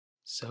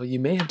So you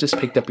may have just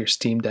picked up your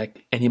Steam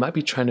Deck and you might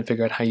be trying to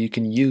figure out how you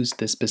can use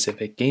this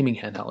specific gaming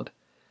handheld.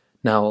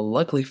 Now,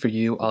 luckily for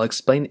you, I'll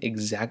explain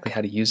exactly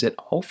how to use it.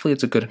 Hopefully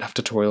it's a good enough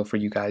tutorial for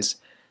you guys.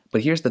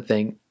 But here's the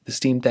thing, the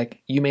Steam Deck,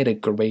 you made a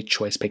great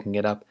choice picking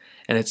it up,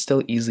 and it's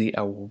still easily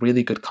a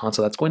really good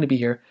console that's going to be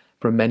here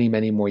for many,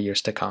 many more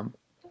years to come.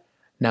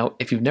 Now,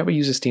 if you've never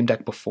used a Steam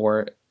Deck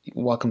before,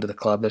 welcome to the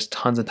club. There's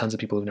tons and tons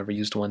of people who've never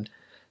used one.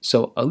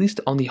 So at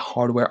least on the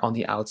hardware on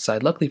the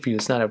outside, luckily for you,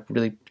 it's not a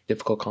really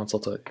difficult console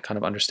to kind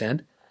of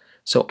understand.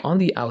 So on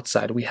the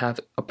outside, we have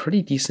a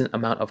pretty decent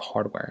amount of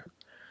hardware.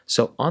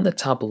 So on the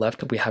top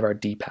left, we have our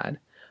D-pad.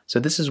 So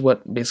this is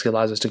what basically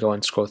allows us to go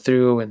and scroll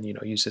through and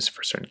use this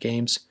for certain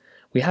games.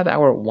 We have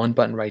our one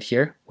button right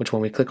here, which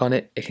when we click on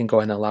it, it can go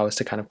ahead and allow us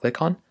to kind of click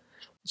on.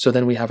 So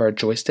then we have our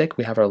joystick,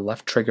 we have our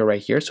left trigger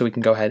right here, so we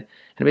can go ahead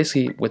and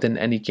basically within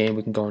any game,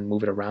 we can go and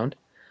move it around.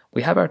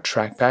 We have our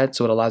trackpad,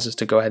 so it allows us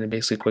to go ahead and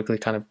basically quickly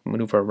kind of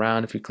maneuver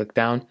around if you click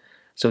down.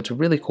 So it's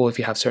really cool if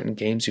you have certain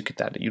games you could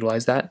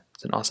utilize that.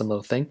 It's an awesome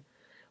little thing.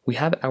 We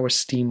have our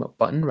Steam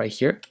button right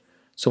here.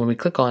 So when we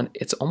click on,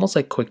 it's almost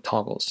like quick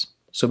toggles.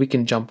 So we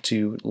can jump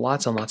to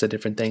lots and lots of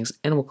different things,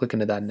 and we'll click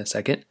into that in a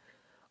second.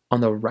 On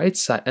the right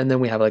side, and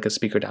then we have like a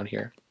speaker down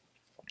here.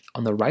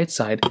 On the right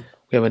side,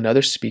 we have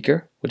another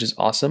speaker, which is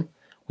awesome.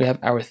 We have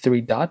our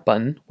 3-dot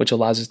button, which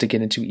allows us to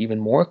get into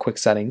even more quick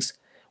settings,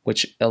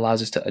 which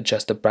allows us to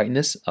adjust the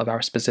brightness of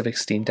our specific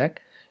Steam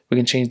Deck. We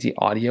can change the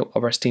audio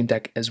of our Steam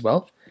Deck as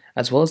well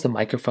as the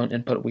microphone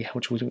input,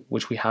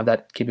 which we have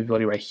that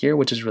capability right here,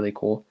 which is really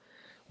cool.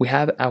 We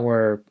have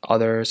our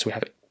others, so we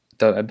have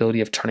the ability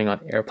of turning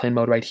on airplane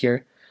mode right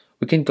here.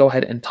 We can go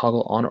ahead and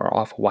toggle on or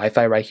off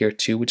Wi-Fi right here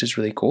too, which is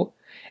really cool.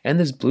 And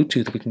this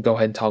Bluetooth, we can go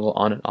ahead and toggle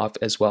on and off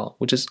as well,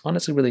 which is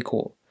honestly really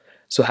cool.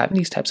 So having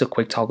these types of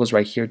quick toggles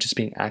right here, just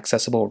being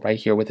accessible right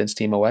here within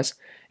SteamOS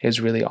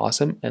is really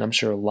awesome, and I'm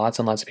sure lots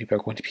and lots of people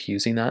are going to be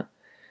using that.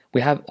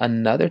 We have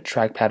another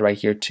trackpad right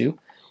here too,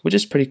 which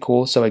is pretty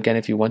cool. So again,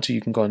 if you want to,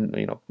 you can go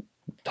and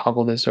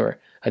toggle this or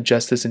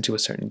adjust this into a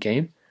certain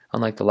game.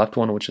 Unlike the left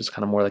one, which is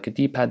kind of more like a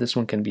D-pad, this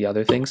one can be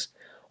other things.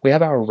 We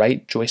have our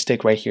right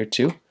joystick right here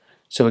too.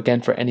 So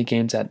again, for any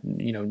games that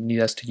need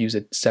us to use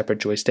a separate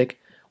joystick,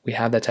 we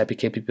have that type of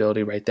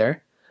capability right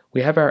there.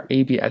 We have our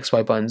A, B, X,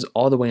 Y buttons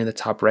all the way in the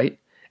top right,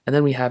 and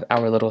then we have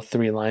our little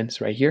 3 lines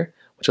right here,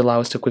 which allow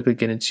us to quickly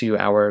get into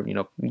our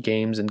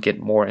games and get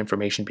more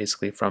information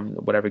basically from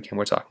whatever game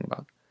we're talking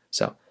about.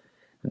 So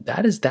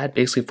that is that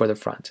basically for the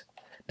front.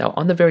 Now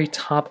on the very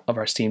top of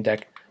our Steam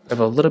Deck, we have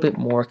a little bit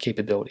more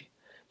capability.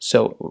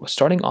 So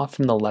starting off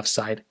from the left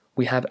side,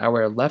 we have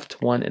our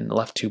left 1 and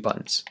left 2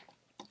 buttons.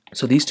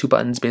 So these 2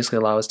 buttons basically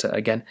allow us to,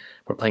 again,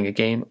 we're playing a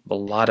game, a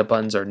lot of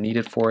buttons are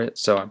needed for it,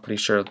 so I'm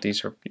pretty sure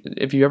these are,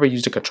 if you ever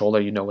used a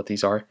controller, you know what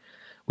these are.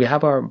 We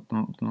have our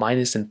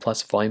minus and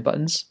plus volume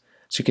buttons,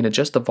 so you can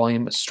adjust the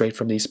volume straight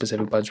from these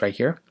specific buttons right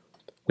here.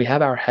 We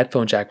have our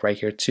headphone jack right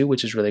here too,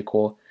 which is really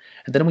cool,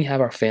 and then we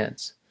have our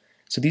fans.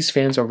 So these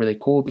fans are really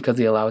cool because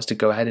they allow us to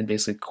go ahead and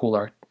basically cool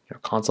our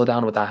console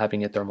down without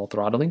having it thermal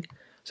throttling.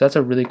 So that's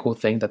a really cool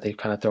thing that they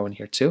kind of throw in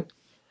here too.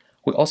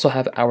 We also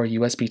have our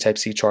USB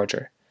Type-C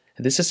charger.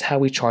 This is how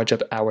we charge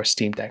up our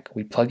Steam Deck.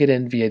 We plug it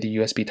in via the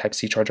USB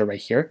Type-C charger right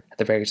here at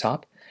the very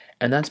top,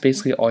 and that's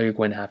basically all you're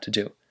going to have to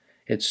do.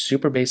 It's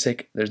super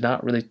basic. There's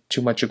not really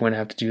too much you're going to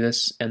have to do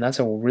this, and that's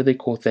a really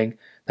cool thing.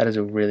 That is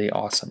really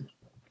awesome.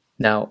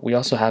 Now, we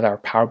also have our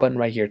power button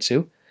right here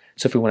too.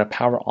 So if we want to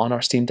power on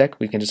our Steam Deck,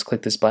 we can just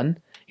click this button.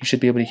 You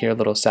should be able to hear a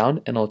little sound,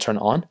 and it'll turn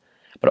on.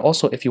 But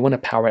also, if you want to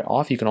power it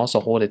off, you can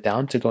also hold it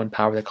down to go and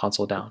power the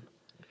console down.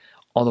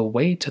 All the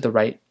way to the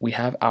right, we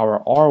have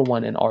our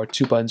R1 and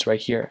R2 buttons right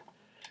here.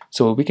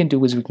 So what we can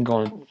do is we can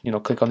go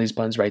and click on these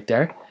buttons right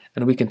there,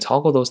 and we can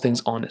toggle those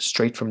things on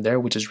straight from there,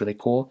 which is really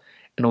cool,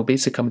 and it'll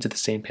basically come into the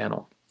same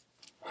panel.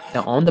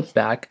 Now on the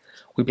back,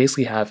 we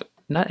basically have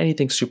not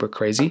anything super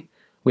crazy.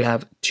 We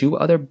have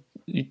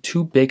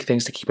two big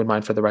things to keep in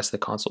mind for the rest of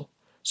the console.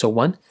 So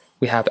one,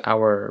 we have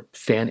our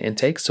fan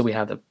intake. So we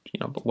have the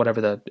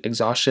whatever the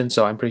exhaustion.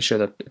 So I'm pretty sure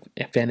the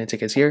fan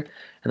intake is here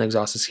and the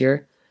exhaust is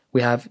here.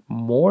 We have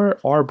more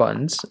R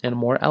buttons and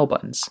more L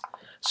buttons.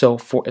 So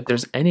if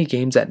there's any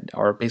games that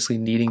are basically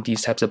needing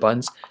these types of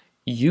buttons,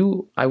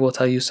 I will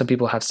tell you, some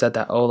people have said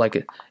that, oh,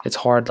 like it's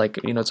hard, like,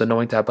 it's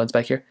annoying to have buttons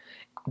back here.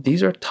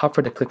 These are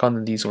tougher to click on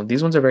than these ones.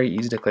 These ones are very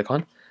easy to click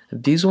on.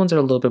 These ones are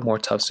a little bit more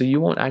tough, so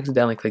you won't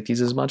accidentally click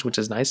these as much, which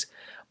is nice.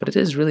 But it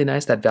is really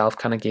nice that Valve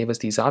kind of gave us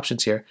these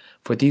options here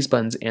for these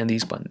buttons and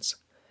these buttons.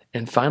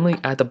 And finally,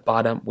 at the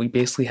bottom, we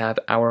basically have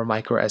our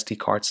micro SD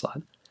card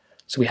slot.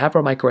 So we have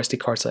our micro SD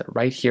card slot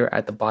right here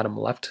at the bottom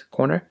left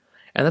corner.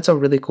 And that's a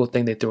really cool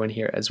thing they threw in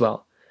here as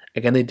well.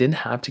 Again, they didn't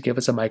have to give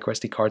us a micro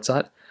SD card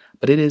slot,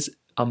 but it is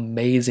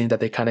amazing that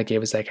they kind of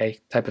gave us that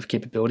type of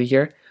capability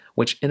here,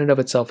 which in and of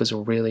itself is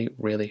really,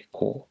 really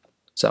cool.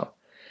 So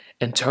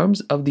in terms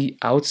of the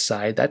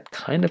outside, that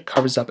kind of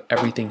covers up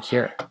everything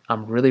here.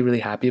 I'm really, really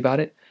happy about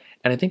it.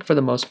 And I think for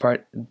the most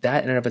part,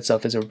 that in and of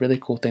itself is a really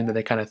cool thing that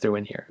they kind of threw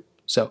in here.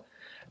 So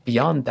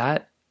beyond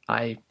that,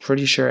 I'm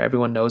pretty sure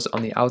everyone knows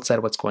on the outside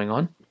what's going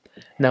on.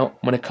 Now,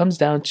 when it comes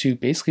down to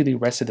basically the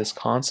rest of this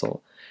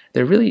console,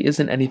 there really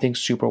isn't anything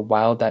super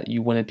wild that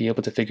you wouldn't be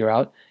able to figure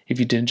out if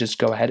you didn't just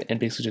go ahead and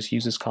basically just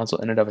use this console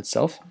in and of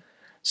itself.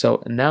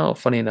 So now,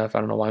 funny enough, I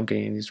don't know why I'm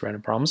getting these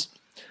random problems,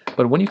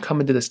 but when you come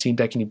into the Steam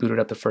Deck and you boot it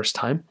up the first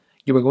time,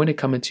 you are going to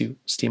come into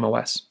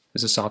SteamOS.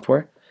 This is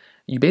software.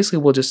 You basically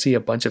will just see a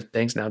bunch of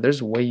things. Now,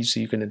 there's ways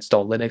you can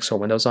install Linux or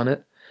Windows on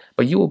it,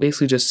 but you will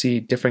basically just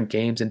see different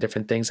games and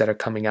different things that are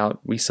coming out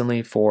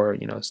recently for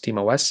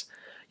SteamOS.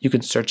 You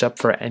can search up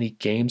for any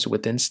games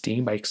within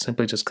Steam by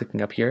simply just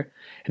clicking up here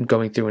and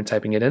going through and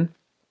typing it in.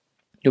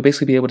 You'll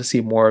basically be able to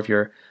see more of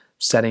your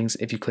settings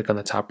if you click on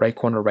the top right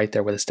corner right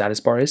there where the status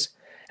bar is.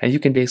 And you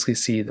can basically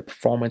see the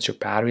performance, your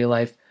battery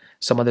life,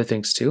 some other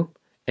things too.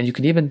 And you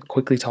can even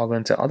quickly toggle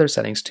into other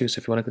settings too. So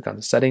if you want to click on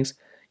the settings,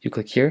 you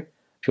click here.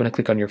 If you want to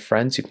click on your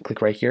friends, you can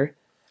click right here.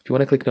 If you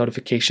want to click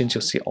notifications,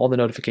 you'll see all the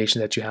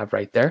notifications that you have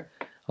right there.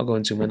 I'll go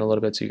and zoom in a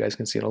little bit so you guys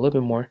can see it a little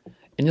bit more.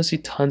 And you'll see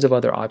tons of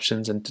other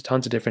options and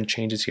tons of different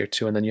changes here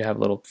too. And then you have a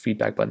little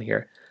feedback button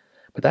here.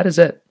 But that is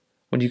it.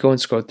 When you go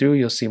and scroll through,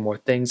 you'll see more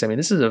things. I mean,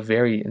 this is a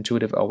very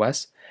intuitive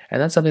OS. And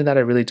that's something that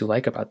I really do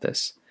like about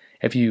this.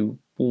 If you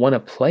want to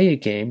play a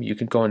game, you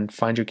can go and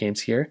find your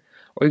games here.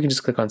 Or you can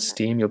just click on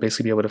Steam. You'll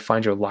basically be able to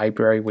find your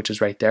library, which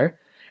is right there.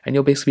 And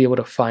you'll basically be able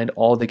to find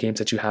all the games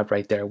that you have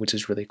right there, which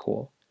is really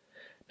cool.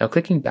 Now,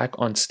 clicking back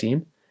on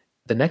Steam,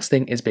 the next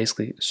thing is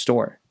basically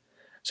Store.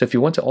 So if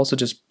you want to also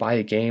just buy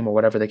a game or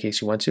whatever the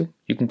case you want to,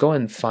 you can go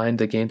and find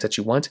the games that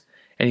you want,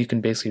 and you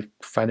can basically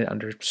find it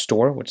under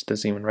Store, which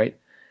doesn't even right.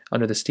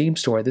 Under the Steam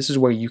Store, this is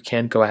where you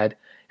can go ahead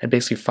and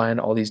basically find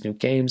all these new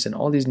games and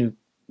all these new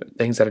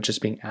things that are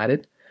just being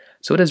added.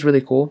 So it is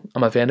really cool.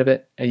 I'm a fan of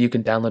it, and you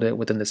can download it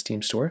within the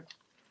Steam Store.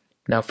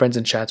 Now, friends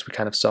and chats, we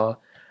kind of saw.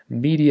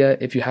 Media,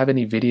 if you have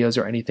any videos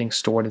or anything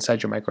stored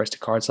inside your microSD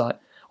card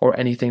slot, or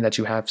anything that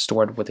you have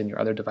stored within your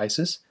other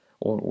devices,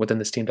 or within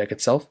the Steam Deck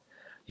itself,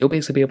 you'll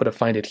basically be able to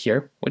find it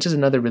here, which is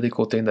another really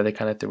cool thing that they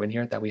kind of threw in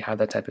here, that we have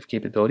that type of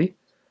capability.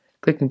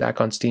 Clicking back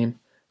on Steam,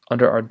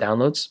 under our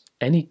downloads,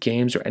 any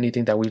games or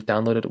anything that we've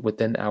downloaded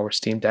within our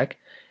Steam Deck,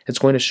 it's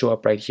going to show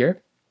up right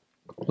here,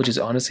 which is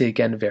honestly,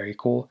 again, very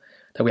cool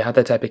that we have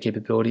that type of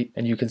capability,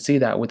 and you can see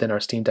that within our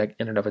Steam Deck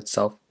in and of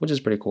itself, which is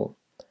pretty cool.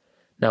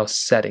 Now,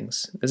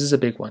 settings. This is a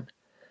big one.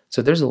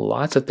 So there's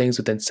lots of things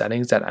within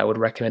settings that I would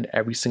recommend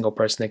every single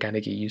person to kind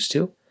of get used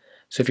to.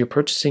 So if you're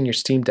purchasing your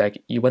Steam Deck,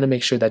 you want to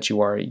make sure that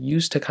you are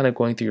used to kind of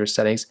going through your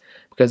settings,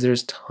 because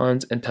there's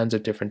tons and tons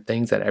of different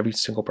things that every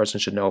single person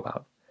should know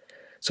about.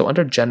 So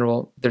under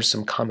general, there's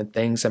some common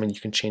things. I mean, you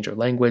can change your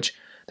language.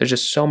 There's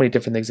just so many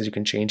different things that you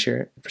can change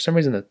here. For some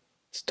reason, the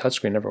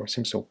touchscreen never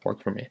seems to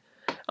work for me.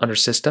 Under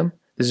system,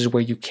 this is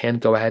where you can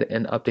go ahead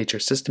and update your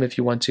system if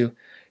you want to.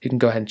 You can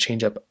go ahead and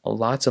change up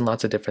lots and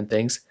lots of different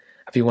things.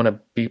 If you want to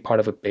be part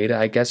of a beta,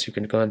 I guess you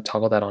can go ahead and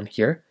toggle that on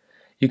here.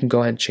 You can go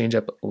ahead and change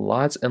up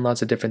lots and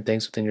lots of different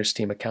things within your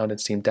Steam account and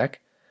Steam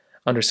Deck.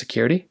 Under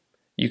security,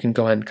 you can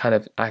go ahead and kind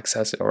of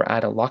access or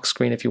add a lock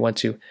screen if you want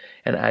to,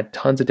 and add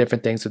tons of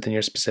different things within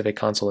your specific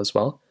console as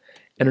well.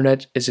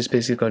 Internet is just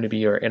basically going to be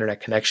your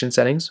internet connection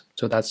settings,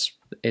 so that's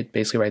it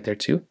basically right there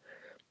too.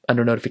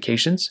 Under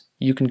notifications,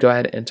 you can go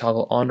ahead and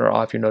toggle on or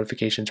off your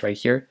notifications right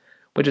here,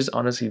 which is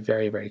honestly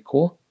very, very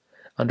cool.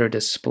 Under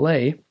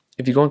display,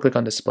 if you go and click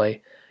on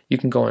display, you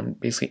can go and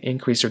basically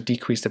increase or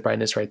decrease the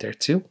brightness right there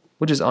too,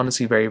 which is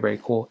honestly very, very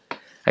cool.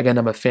 Again,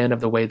 I'm a fan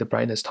of the way the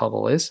brightness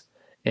toggle is,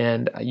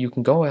 and you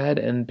can go ahead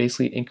and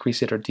basically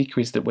increase it or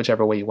decrease it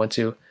whichever way you want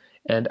to,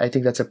 and I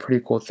think that's a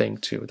pretty cool thing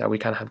too that we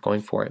kind of have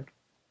going for it.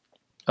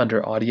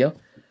 Under audio,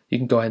 you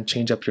can go ahead and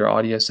change up your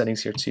audio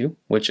settings here too,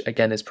 which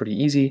again is pretty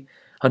easy.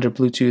 Under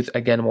Bluetooth,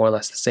 again, more or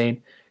less the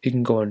same. You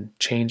can go and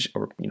change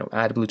or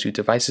add Bluetooth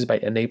devices by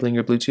enabling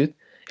your Bluetooth.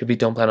 If you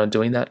don't plan on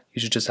doing that,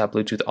 you should just have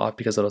Bluetooth off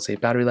because it'll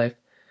save battery life.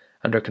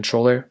 Under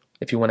controller,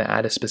 if you want to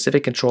add a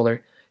specific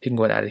controller, you can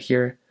go and add it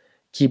here.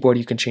 Keyboard,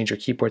 you can change your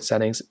keyboard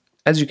settings.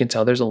 As you can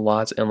tell, there's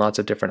lots and lots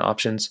of different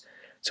options.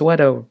 So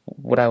what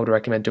I would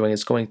recommend doing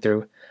is going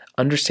through,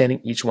 understanding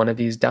each one of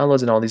these.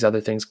 Downloads and all these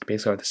other things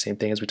basically are the same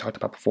thing as we talked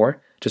about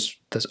before, just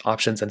there's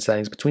options and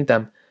settings between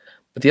them.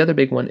 But the other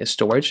big one is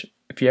storage.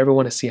 If you ever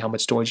want to see how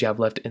much storage you have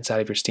left inside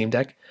of your Steam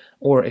Deck,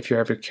 or if you're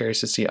ever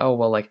curious to see, oh,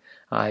 well, like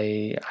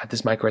I had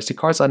this micro SD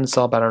card slot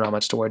installed, but I don't know how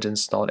much storage is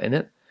installed in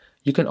it,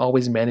 you can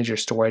always manage your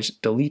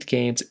storage, delete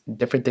games,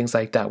 different things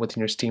like that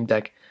within your Steam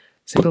Deck,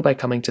 simply by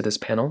coming to this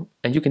panel.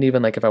 And you can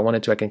even, like if I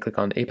wanted to, I can click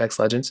on Apex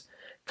Legends,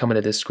 come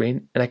into this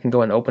screen, and I can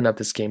go and open up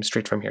this game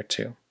straight from here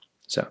too.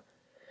 So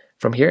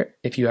from here,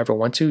 if you ever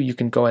want to, you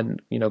can go and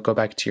go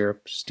back to your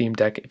Steam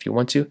Deck if you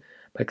want to,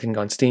 by clicking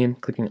on Steam,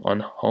 clicking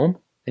on Home,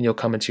 and you'll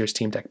come into your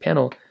Steam Deck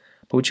panel.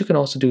 But what you can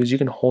also do is you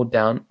can hold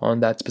down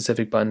on that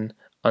specific button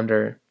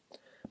under.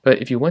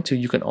 But if you want to,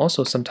 you can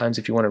also sometimes,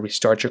 if you want to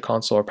restart your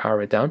console or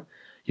power it down,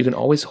 you can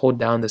always hold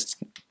down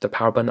the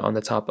power button on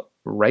the top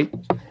right,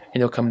 and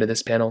you'll come to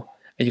this panel.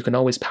 And you can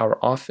always power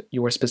off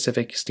your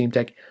specific Steam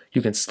Deck.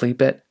 You can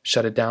sleep it,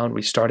 shut it down,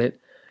 restart it.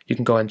 You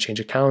can go ahead and change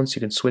accounts. You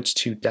can switch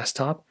to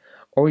desktop,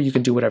 or you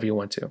can do whatever you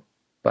want to.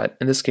 But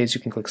in this case,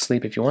 you can click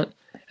sleep if you want,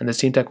 and the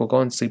Steam Deck will go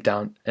and sleep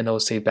down, and it will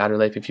save battery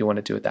life if you want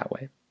to do it that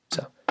way.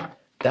 So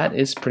that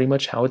is pretty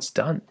much how it's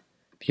done.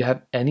 If you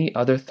have any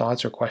other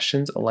thoughts or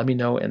questions, let me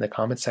know in the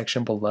comment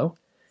section below.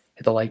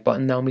 Hit the like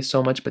button, that would mean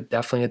so much, but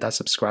definitely hit that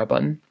subscribe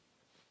button.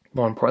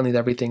 More importantly than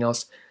everything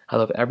else, I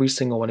love every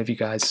single one of you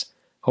guys.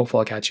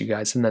 Hopefully I'll catch you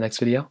guys in the next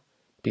video.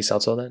 Peace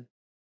out till then.